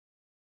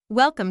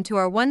Welcome to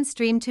our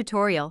OneStream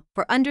tutorial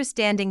for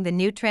understanding the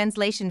new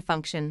translation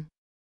function.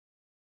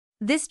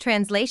 This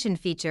translation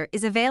feature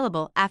is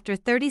available after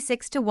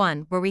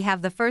 36:1 where we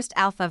have the first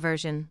alpha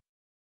version.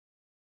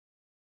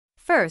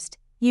 First,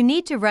 you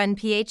need to run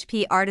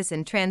PHP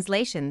Artisan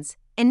Translations,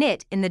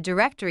 init in the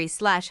directory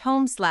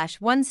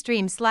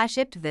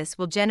 /home/OneStream/ipt. This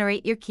will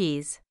generate your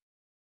keys.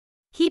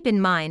 Keep in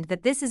mind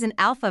that this is an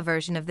alpha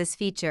version of this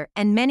feature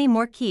and many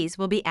more keys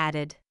will be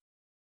added.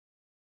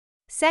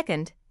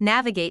 Second,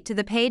 navigate to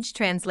the page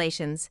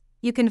Translations.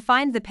 You can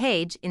find the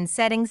page in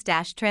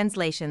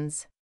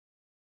Settings-Translations.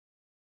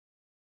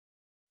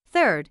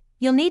 Third,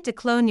 you'll need to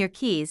clone your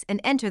keys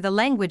and enter the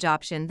language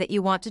option that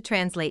you want to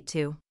translate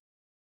to.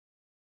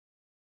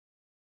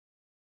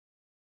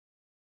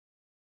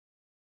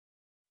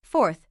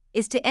 Fourth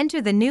is to enter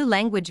the new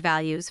language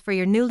values for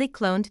your newly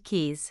cloned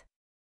keys.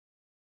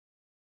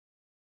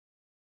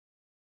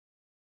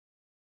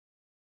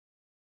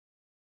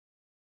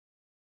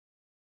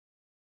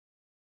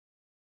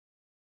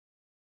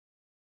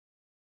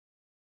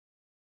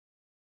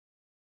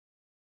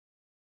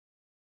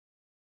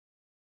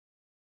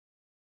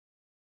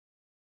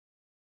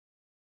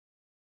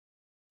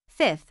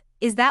 Fifth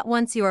is that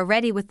once you are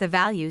ready with the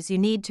values, you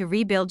need to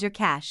rebuild your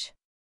cache.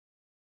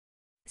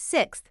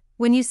 Sixth,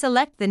 when you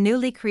select the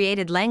newly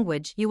created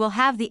language, you will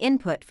have the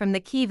input from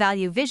the key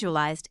value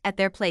visualized at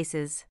their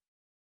places.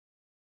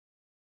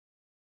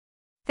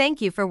 Thank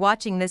you for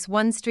watching this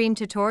OneStream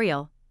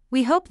tutorial.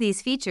 We hope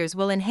these features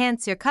will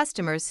enhance your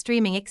customers'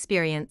 streaming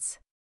experience.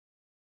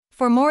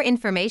 For more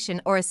information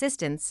or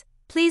assistance,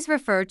 please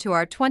refer to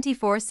our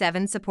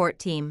 24/7 support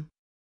team.